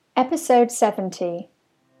Episode 70.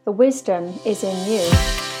 The wisdom is in you.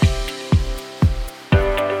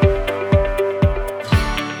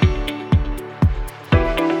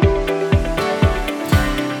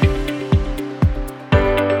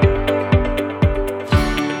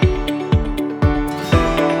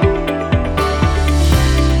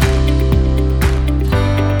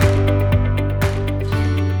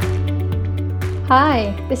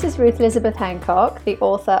 Hi, this is Ruth Elizabeth Hancock, the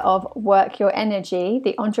author of Work Your Energy,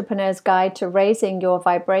 The Entrepreneur's Guide to Raising Your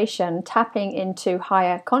Vibration, Tapping into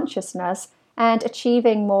Higher Consciousness, and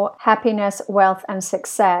Achieving More Happiness, Wealth, and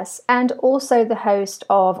Success, and also the host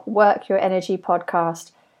of Work Your Energy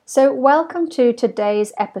podcast. So welcome to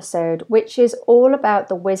today's episode, which is all about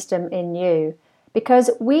the wisdom in you. Because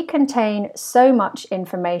we contain so much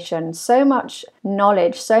information, so much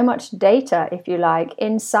knowledge, so much data, if you like,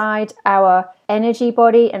 inside our energy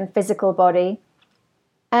body and physical body.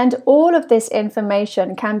 And all of this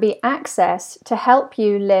information can be accessed to help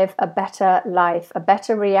you live a better life, a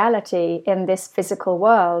better reality in this physical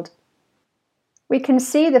world. We can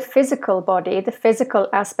see the physical body, the physical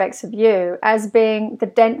aspects of you, as being the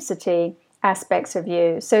density aspects of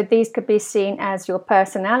you. So these could be seen as your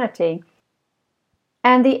personality.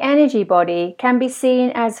 And the energy body can be seen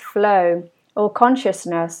as flow or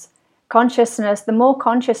consciousness. Consciousness, the more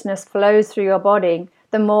consciousness flows through your body,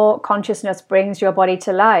 the more consciousness brings your body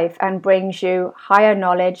to life and brings you higher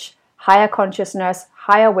knowledge, higher consciousness,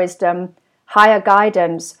 higher wisdom, higher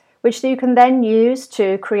guidance, which you can then use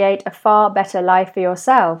to create a far better life for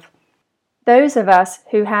yourself. Those of us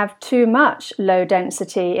who have too much low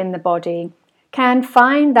density in the body can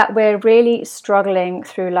find that we're really struggling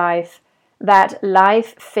through life, that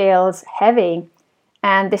life feels heavy,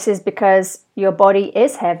 and this is because your body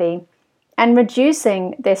is heavy. And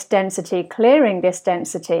reducing this density, clearing this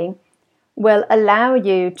density, will allow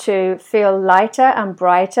you to feel lighter and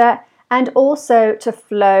brighter, and also to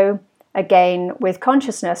flow again with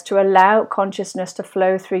consciousness, to allow consciousness to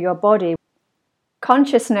flow through your body.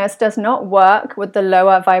 Consciousness does not work with the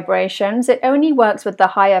lower vibrations, it only works with the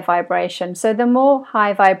higher vibration. So the more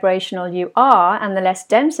high vibrational you are and the less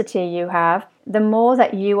density you have, the more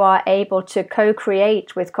that you are able to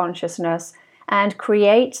co-create with consciousness and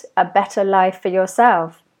create a better life for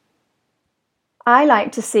yourself. I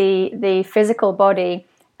like to see the physical body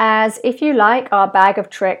as, if you like, our bag of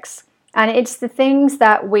tricks. And it's the things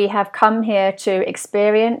that we have come here to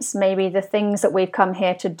experience, maybe the things that we've come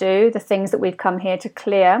here to do, the things that we've come here to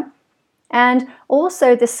clear, and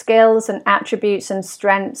also the skills and attributes and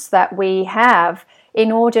strengths that we have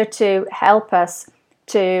in order to help us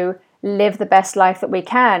to live the best life that we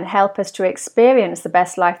can, help us to experience the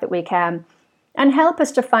best life that we can, and help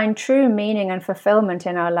us to find true meaning and fulfillment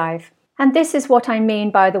in our life. And this is what I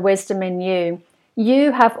mean by the wisdom in you.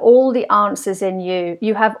 You have all the answers in you.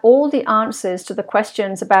 You have all the answers to the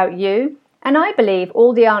questions about you, and I believe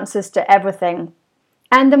all the answers to everything.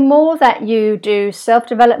 And the more that you do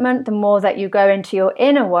self-development, the more that you go into your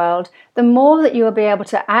inner world, the more that you will be able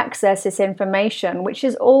to access this information, which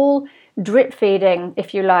is all drip feeding,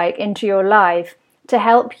 if you like, into your life to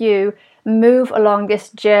help you move along this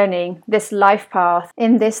journey, this life path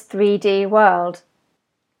in this 3D world.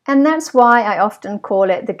 And that's why I often call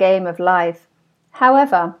it the game of life.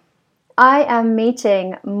 However, I am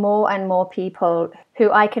meeting more and more people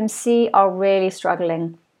who I can see are really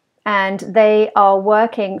struggling, and they are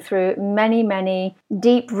working through many, many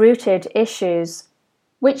deep-rooted issues,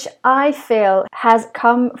 which I feel has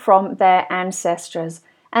come from their ancestors.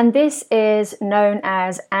 And this is known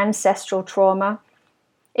as ancestral trauma.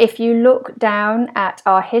 If you look down at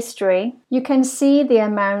our history, you can see the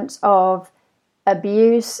amount of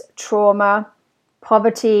abuse, trauma,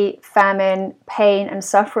 poverty, famine, pain, and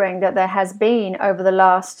suffering that there has been over the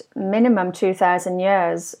last minimum 2,000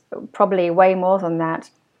 years, probably way more than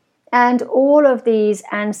that. And all of these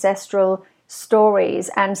ancestral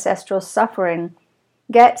stories, ancestral suffering,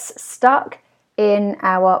 gets stuck in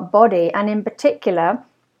our body, and in particular,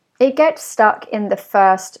 it gets stuck in the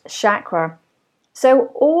first chakra.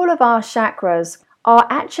 So all of our chakras are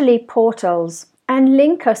actually portals and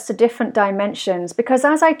link us to different dimensions, because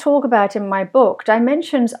as I talk about in my book,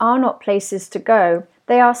 dimensions are not places to go,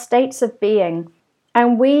 they are states of being.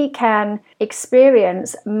 And we can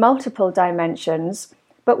experience multiple dimensions,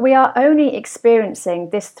 but we are only experiencing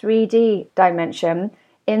this 3D dimension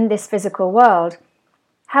in this physical world.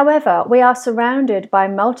 However, we are surrounded by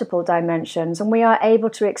multiple dimensions and we are able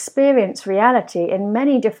to experience reality in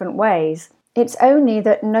many different ways. It's only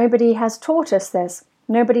that nobody has taught us this.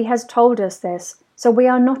 Nobody has told us this, so we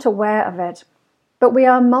are not aware of it. But we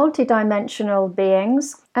are multidimensional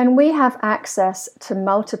beings, and we have access to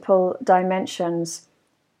multiple dimensions.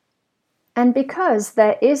 And because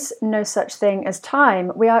there is no such thing as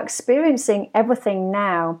time, we are experiencing everything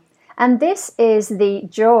now. And this is the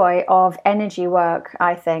joy of energy work,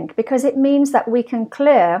 I think, because it means that we can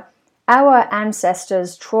clear our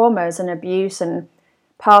ancestors' traumas and abuse and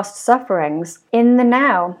past sufferings in the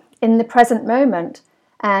now, in the present moment.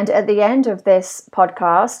 And at the end of this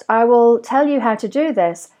podcast, I will tell you how to do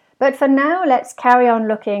this. But for now, let's carry on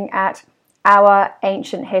looking at our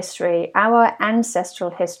ancient history, our ancestral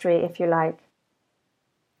history, if you like.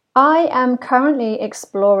 I am currently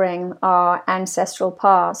exploring our ancestral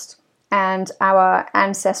past and our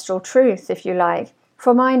ancestral truth, if you like,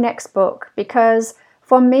 for my next book, because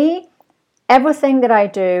for me, everything that I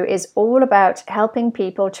do is all about helping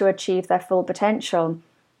people to achieve their full potential.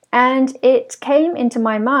 And it came into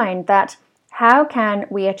my mind that how can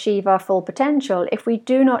we achieve our full potential if we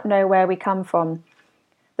do not know where we come from?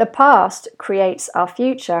 The past creates our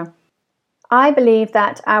future. I believe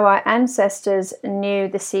that our ancestors knew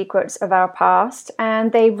the secrets of our past,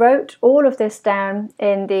 and they wrote all of this down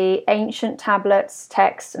in the ancient tablets,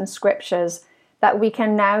 texts, and scriptures that we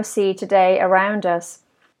can now see today around us.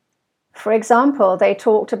 For example, they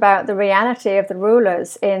talked about the reality of the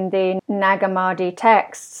rulers in the Nag Hammadi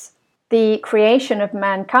texts, the creation of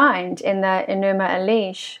mankind in the Enuma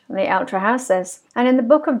Elish, the Atrahasis, and in the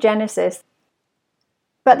book of Genesis.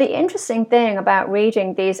 But the interesting thing about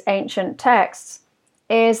reading these ancient texts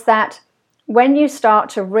is that when you start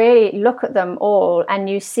to really look at them all and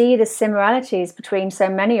you see the similarities between so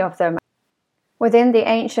many of them, within the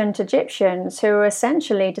ancient Egyptians, who were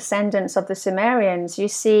essentially descendants of the Sumerians, you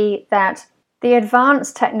see that the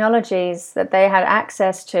advanced technologies that they had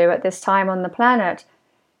access to at this time on the planet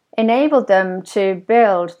enabled them to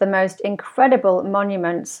build the most incredible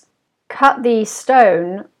monuments, cut the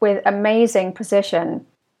stone with amazing precision,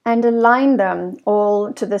 and align them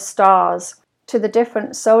all to the stars, to the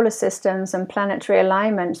different solar systems and planetary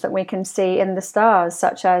alignments that we can see in the stars,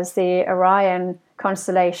 such as the Orion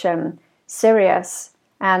constellation, Sirius,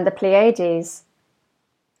 and the Pleiades.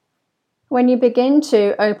 When you begin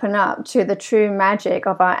to open up to the true magic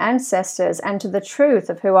of our ancestors and to the truth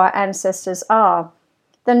of who our ancestors are,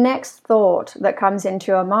 the next thought that comes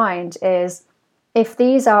into your mind is, if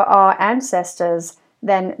these are our ancestors,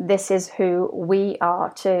 then this is who we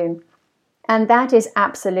are too. And that is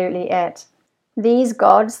absolutely it. These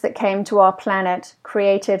gods that came to our planet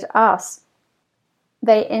created us.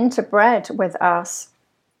 They interbred with us.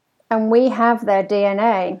 And we have their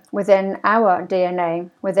DNA within our DNA,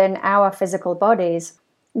 within our physical bodies.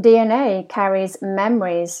 DNA carries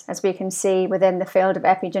memories, as we can see within the field of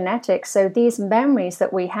epigenetics. So these memories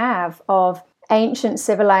that we have of ancient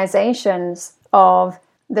civilizations, of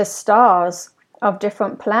the stars, of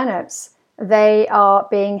different planets, they are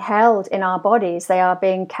being held in our bodies, they are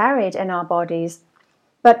being carried in our bodies.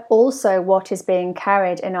 But also what is being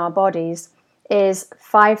carried in our bodies is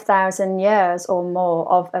 5,000 years or more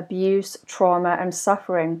of abuse, trauma, and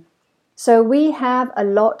suffering. So we have a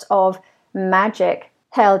lot of magic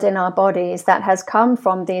held in our bodies that has come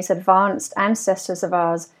from these advanced ancestors of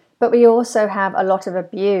ours, but we also have a lot of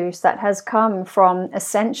abuse that has come from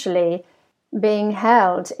essentially being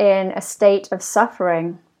held in a state of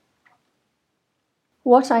suffering.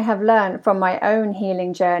 What I have learned from my own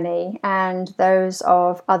healing journey and those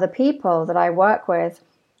of other people that I work with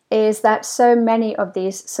is that so many of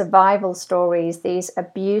these survival stories, these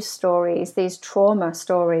abuse stories, these trauma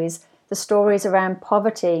stories, the stories around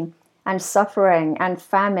poverty and suffering and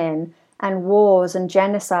famine and wars and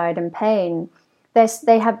genocide and pain,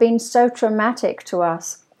 they have been so traumatic to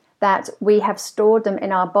us that we have stored them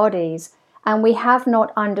in our bodies, and we have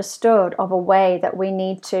not understood of a way that we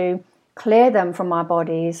need to clear them from our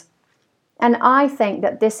bodies. And I think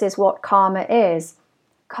that this is what karma is.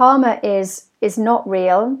 Karma is not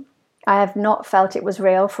real. I have not felt it was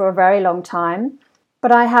real for a very long time,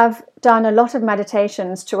 but I have done a lot of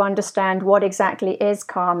meditations to understand what exactly is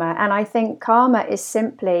karma. And I think karma is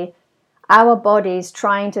simply our bodies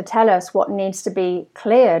trying to tell us what needs to be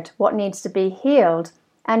cleared, what needs to be healed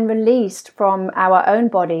and released from our own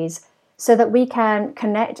bodies, so that we can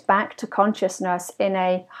connect back to consciousness in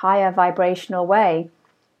a higher vibrational way.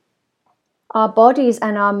 Our bodies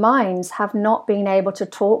and our minds have not been able to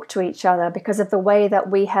talk to each other because of the way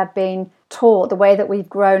that we have been taught, the way that we've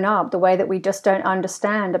grown up, the way that we just don't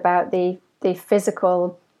understand about the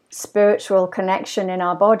physical, spiritual connection in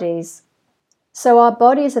our bodies. So our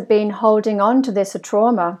bodies have been holding on to this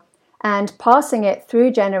trauma and passing it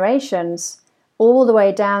through generations, all the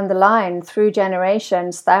way down the line through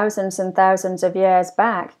generations, thousands and thousands of years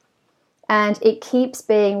back. And it keeps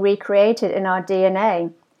being recreated in our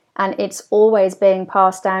DNA, and it's always being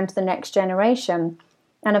passed down to the next generation.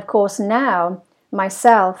 And of course now,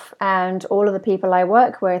 myself and all of the people I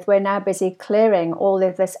work with, we're now busy clearing all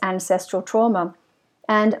of this ancestral trauma.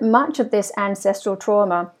 And much of this ancestral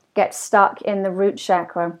trauma gets stuck in the root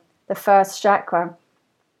chakra, the first chakra.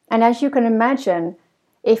 And as you can imagine,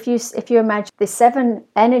 if you imagine the 7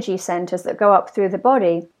 energy centers that go up through the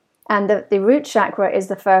body, and the root chakra is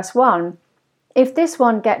the first one, if this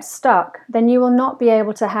one gets stuck, then you will not be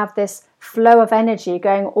able to have this flow of energy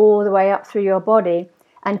going all the way up through your body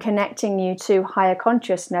and connecting you to higher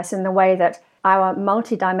consciousness in the way that our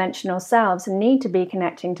multidimensional selves need to be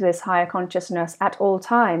connecting to this higher consciousness at all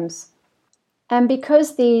times. And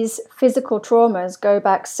because these physical traumas go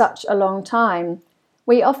back such a long time,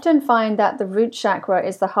 we often find that the root chakra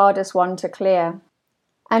is the hardest one to clear.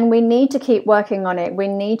 And we need to keep working on it. We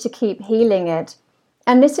need to keep healing it.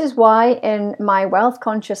 And this is why in my Wealth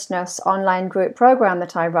Consciousness online group program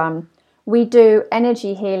that I run, we do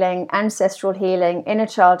energy healing, ancestral healing, inner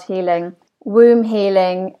child healing, womb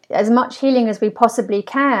healing, as much healing as we possibly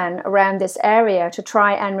can around this area to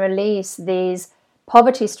try and release these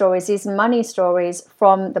poverty stories, these money stories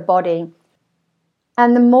from the body.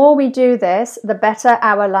 And the more we do this, the better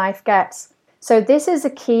our life gets. So this is a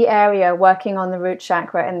key area, working on the root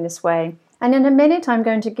chakra in this way. And in a minute, I'm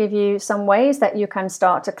going to give you some ways that you can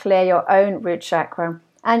start to clear your own root chakra.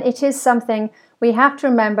 And it is something we have to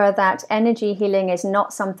remember, that energy healing is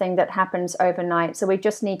not something that happens overnight. So we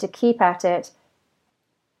just need to keep at it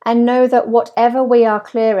and know that whatever we are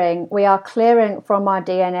clearing from our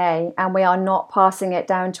DNA, and we are not passing it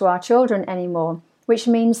down to our children anymore, which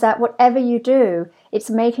means that whatever you do, it's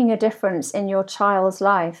making a difference in your child's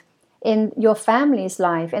life, in your family's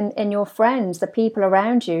life, in your friends, the people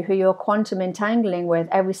around you who you're quantum entangling with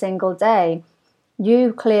every single day.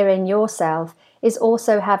 You clearing yourself is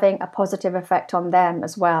also having a positive effect on them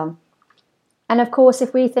as well. And of course,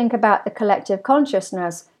 if we think about the collective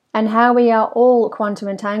consciousness and how we are all quantum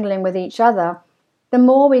entangling with each other, the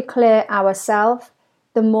more we clear ourselves,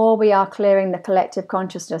 the more we are clearing the collective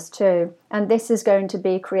consciousness too. And this is going to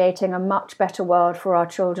be creating a much better world for our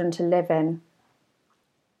children to live in.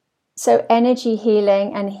 So energy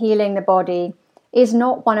healing and healing the body is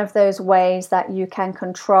not one of those ways that you can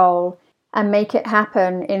control and make it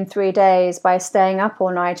happen in 3 days by staying up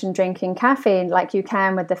all night and drinking caffeine like you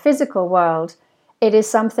can with the physical world. It is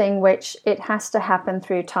something which it has to happen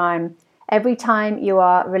through time. Every time you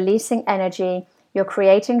are releasing energy, you're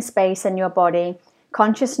creating space in your body.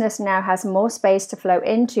 Consciousness now has more space to flow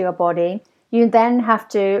into your body. You then have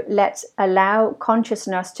to allow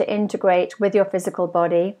consciousness to integrate with your physical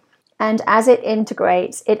body. And as it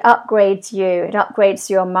integrates, it upgrades you. It upgrades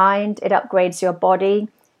your mind. It upgrades your body.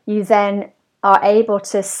 You then are able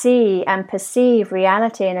to see and perceive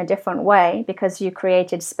reality in a different way because you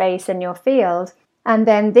created space in your field. And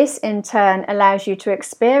then this in turn allows you to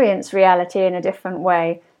experience reality in a different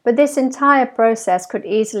way. But this entire process could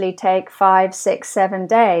easily take 5, 6, 7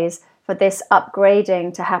 days for this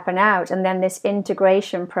upgrading to happen out, and then this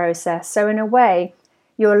integration process. So in a way,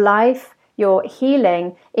 your life, your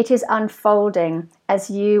healing, it is unfolding as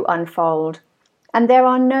you unfold. And there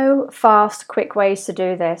are no fast, quick ways to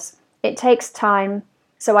do this. It takes time.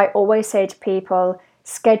 So I always say to people,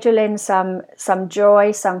 schedule in some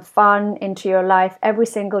joy, some fun into your life every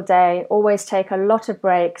single day. Always take a lot of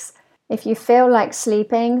breaks. If you feel like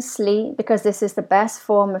sleeping, sleep, because this is the best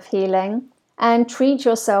form of healing. And treat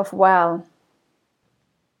yourself well.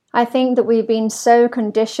 I think that we've been so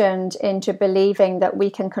conditioned into believing that we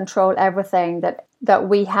can control everything, that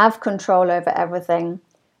we have control over everything.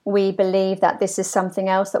 We believe that this is something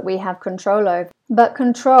else that we have control over. But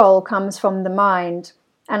control comes from the mind.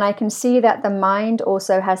 And I can see that the mind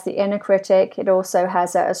also has the inner critic. It also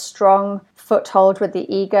has a strong foothold with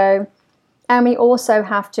the ego. And we also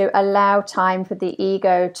have to allow time for the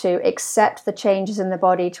ego to accept the changes in the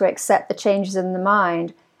body, to accept the changes in the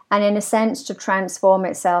mind, and in a sense to transform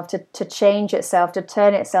itself, to change itself, to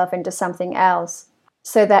turn itself into something else,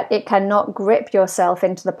 so that it cannot grip yourself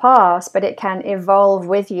into the past, but it can evolve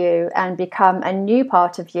with you and become a new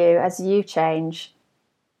part of you as you change.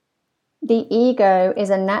 The ego is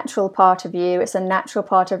a natural part of you. It's a natural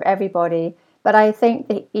part of everybody. But I think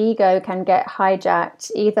the ego can get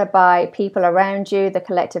hijacked either by people around you, the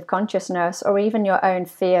collective consciousness, or even your own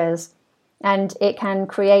fears. And it can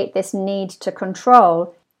create this need to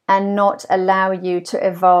control and not allow you to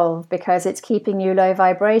evolve because it's keeping you low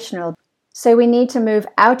vibrational. So we need to move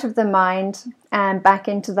out of the mind and back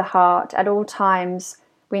into the heart at all times.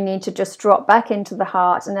 We need to just drop back into the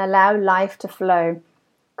heart and allow life to flow.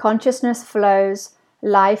 Consciousness flows.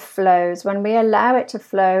 Life flows. When we allow it to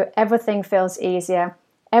flow, everything feels easier.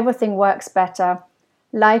 Everything works better.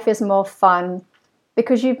 Life is more fun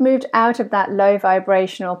because you've moved out of that low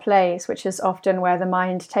vibrational place, which is often where the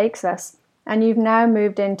mind takes us, and you've now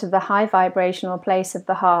moved into the high vibrational place of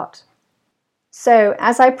the heart. So,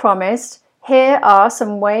 as I promised, here are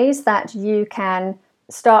some ways that you can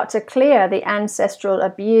start to clear the ancestral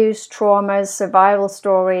abuse, traumas, survival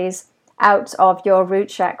stories out of your root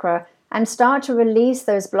chakra and start to release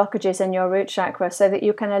those blockages in your root chakra so that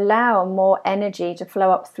you can allow more energy to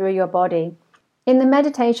flow up through your body. In the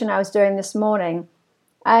meditation I was doing this morning,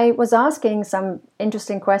 I was asking some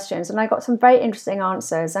interesting questions and I got some very interesting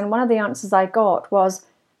answers. And one of the answers I got was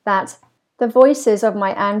that the voices of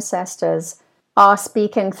my ancestors are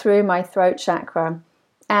speaking through my throat chakra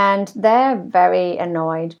and they're very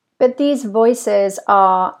annoyed. But these voices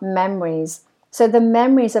are memories. So the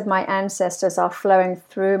memories of my ancestors are flowing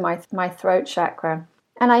through my throat chakra.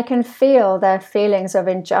 And I can feel their feelings of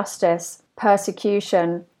injustice,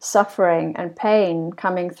 persecution, suffering, and pain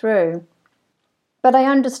coming through. But I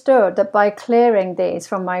understood that by clearing these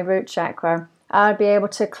from my root chakra, I'd be able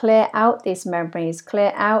to clear out these memories,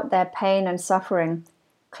 clear out their pain and suffering,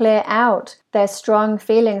 clear out their strong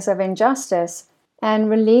feelings of injustice, and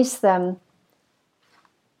release them.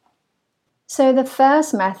 So the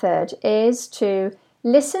first method is to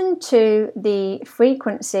listen to the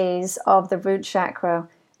frequencies of the root chakra.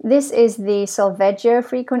 This is the solfeggio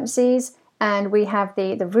frequencies, and we have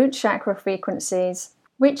the root chakra frequencies,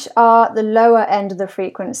 which are the lower end of the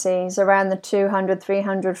frequencies, around the 200,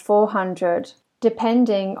 300, 400,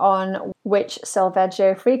 depending on which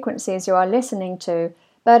solfeggio frequencies you are listening to.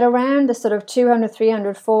 But around the sort of 200,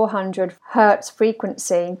 300, 400 hertz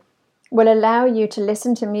frequency will allow you to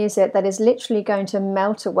listen to music that is literally going to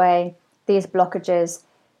melt away these blockages.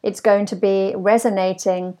 It's going to be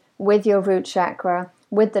resonating with your root chakra,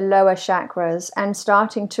 with the lower chakras, and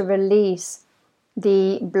starting to release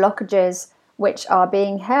the blockages which are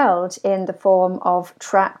being held in the form of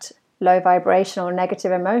trapped low vibrational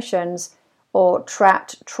negative emotions or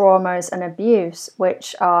trapped traumas and abuse,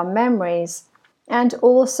 which are memories, and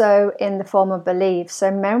also in the form of beliefs.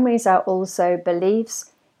 So memories are also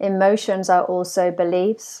beliefs. Emotions are also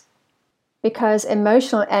beliefs, because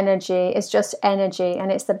emotional energy is just energy,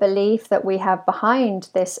 and it's the belief that we have behind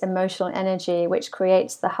this emotional energy which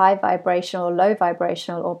creates the high vibrational, low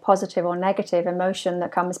vibrational, or positive or negative emotion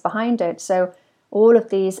that comes behind it. So all of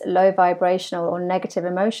these low vibrational or negative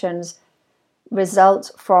emotions result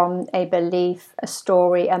from a belief, a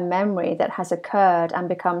story, a memory that has occurred and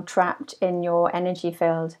become trapped in your energy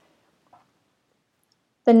field.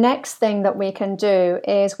 The next thing that we can do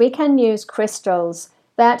is we can use crystals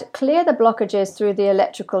that clear the blockages through the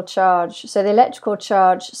electrical charge. So the electrical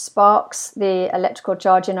charge sparks the electrical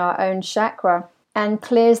charge in our own chakra and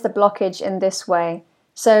clears the blockage in this way.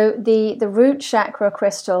 So the root chakra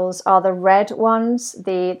crystals are the red ones,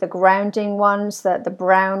 the grounding ones, the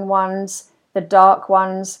brown ones, the dark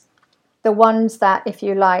ones, the ones that, if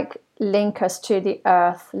you like, link us to the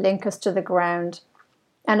earth, link us to the ground.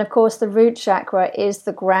 And of course, the root chakra is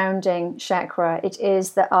the grounding chakra. It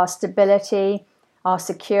is our stability, our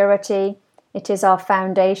security. It is our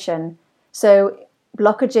foundation. So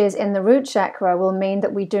blockages in the root chakra will mean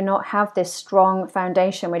that we do not have this strong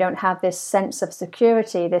foundation. We don't have this sense of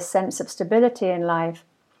security, this sense of stability in life.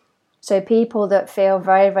 So people that feel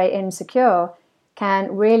very, very insecure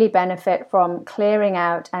can really benefit from clearing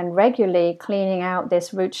out and regularly cleaning out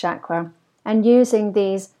this root chakra and using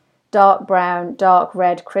these dark brown, dark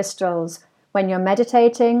red crystals when you're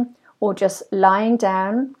meditating or just lying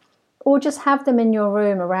down, or just have them in your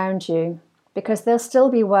room around you, because they'll still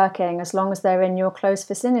be working as long as they're in your close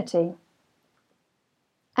vicinity.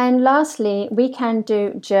 And lastly, we can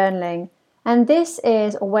do journaling. And this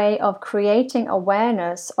is a way of creating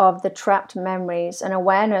awareness of the trapped memories and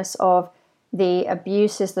awareness of the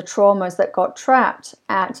abuses, the traumas that got trapped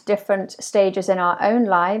at different stages in our own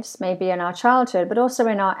lives, maybe in our childhood, but also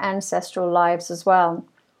in our ancestral lives as well.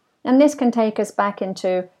 And this can take us back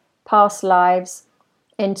into past lives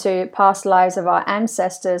of our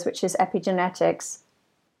ancestors, which is epigenetics,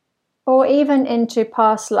 or even into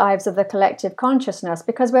past lives of the collective consciousness,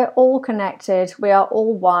 because we're all connected, we are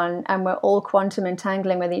all one, and we're all quantum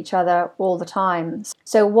entangling with each other all the time.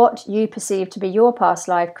 So what you perceive to be your past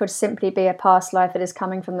life could simply be a past life that is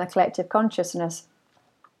coming from the collective consciousness.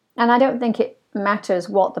 And I don't think it matters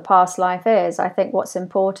what the past life is. I think what's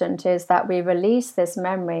important is that we release this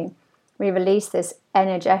memory, we release this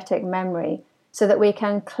energetic memory, so that we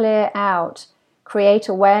can clear out, create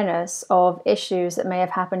awareness of issues that may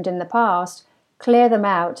have happened in the past, clear them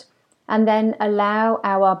out, and then allow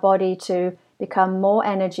our body to become more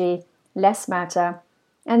energy, less matter,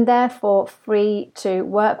 and therefore free to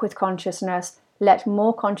work with consciousness, let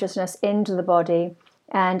more consciousness into the body,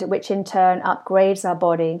 and which in turn upgrades our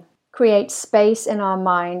body, creates space in our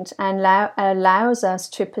mind, and allows us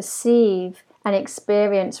to perceive and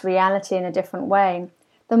experience reality in a different way.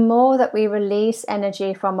 The more that we release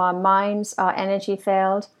energy from our minds, our energy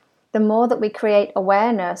field, the more that we create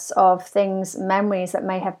awareness of things, memories that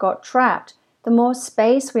may have got trapped, the more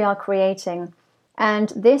space we are creating.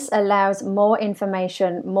 And this allows more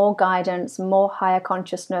information, more guidance, more higher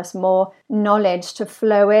consciousness, more knowledge to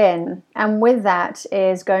flow in. And with that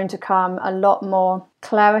is going to come a lot more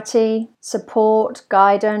clarity, support,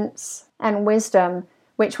 guidance, and wisdom,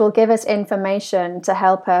 which will give us information to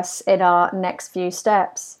help us in our next few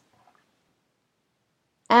steps.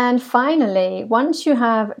 And finally, once you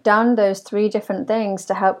have done those 3 different things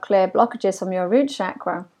to help clear blockages from your root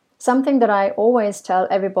chakra, something that I always tell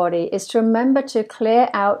everybody is to remember to clear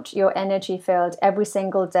out your energy field every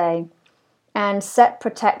single day and set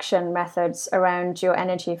protection methods around your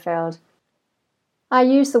energy field. I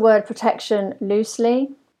use the word protection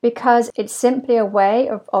loosely because it's simply a way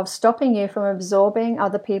of stopping you from absorbing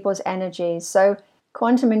other people's energies. So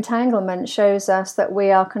quantum entanglement shows us that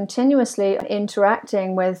we are continuously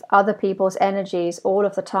interacting with other people's energies all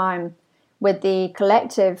of the time, with the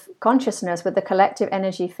collective consciousness, with the collective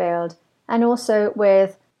energy field, and also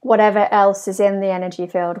with whatever else is in the energy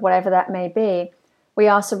field, whatever that may be. We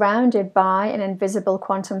are surrounded by an invisible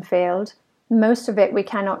quantum field. Most of it we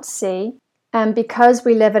cannot see. And because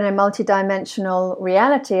we live in a multidimensional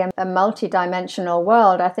reality, a multidimensional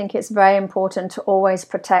world, I think it's very important to always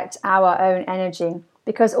protect our own energy.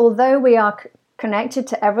 Because although we are connected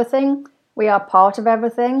to everything, we are part of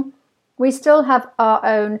everything, we still have our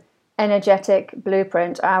own energetic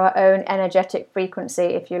blueprint, our own energetic frequency,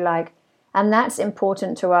 if you like. And that's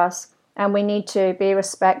important to us. And we need to be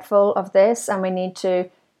respectful of this, and we need to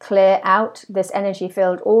clear out this energy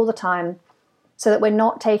field all the time so that we're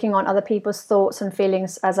not taking on other people's thoughts and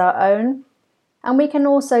feelings as our own. And we can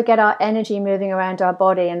also get our energy moving around our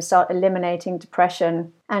body and start eliminating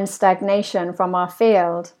depression and stagnation from our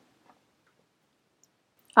field.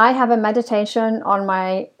 I have a meditation on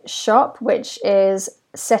my shop, which is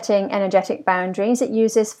setting energetic boundaries. It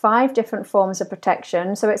uses 5 different forms of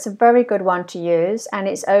protection, so it's a very good one to use, and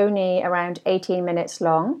it's only around 18 minutes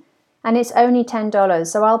long, and it's only $10.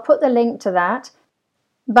 So I'll put the link to that.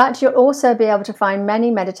 But you'll also be able to find many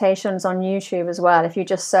meditations on YouTube as well if you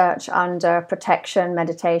just search under protection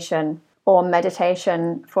meditation or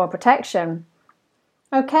meditation for protection.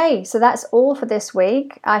 Okay, so that's all for this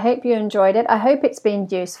week. I hope you enjoyed it. I hope it's been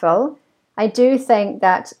useful. I do think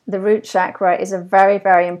that the root chakra is a very,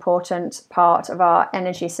 very important part of our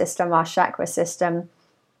energy system, our chakra system.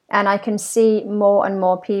 And I can see more and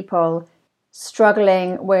more people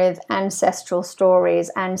struggling with ancestral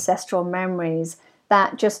stories, ancestral memories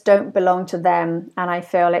that just don't belong to them, and I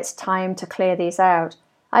feel it's time to clear these out.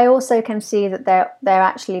 I also can see that they're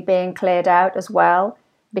actually being cleared out as well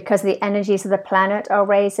because the energies of the planet are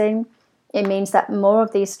raising. It means that more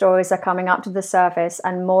of these stories are coming up to the surface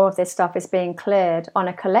and more of this stuff is being cleared on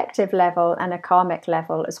a collective level and a karmic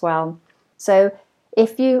level as well. So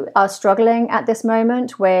if you are struggling at this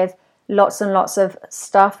moment with lots and lots of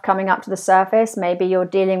stuff coming up to the surface, maybe you're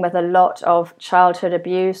dealing with a lot of childhood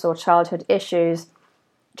abuse or childhood issues,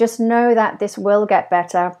 just know that this will get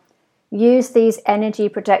better. Use these energy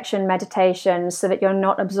protection meditations so that you're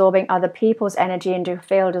not absorbing other people's energy into your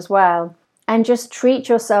field as well. And just treat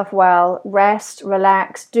yourself well, rest,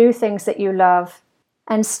 relax, do things that you love,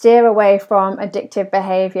 and steer away from addictive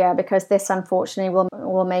behavior because this unfortunately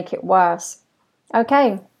will make it worse.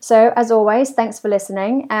 Okay, so as always, thanks for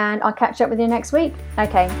listening, and I'll catch up with you next week.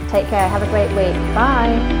 Okay, take care. Have a great week.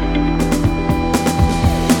 Bye.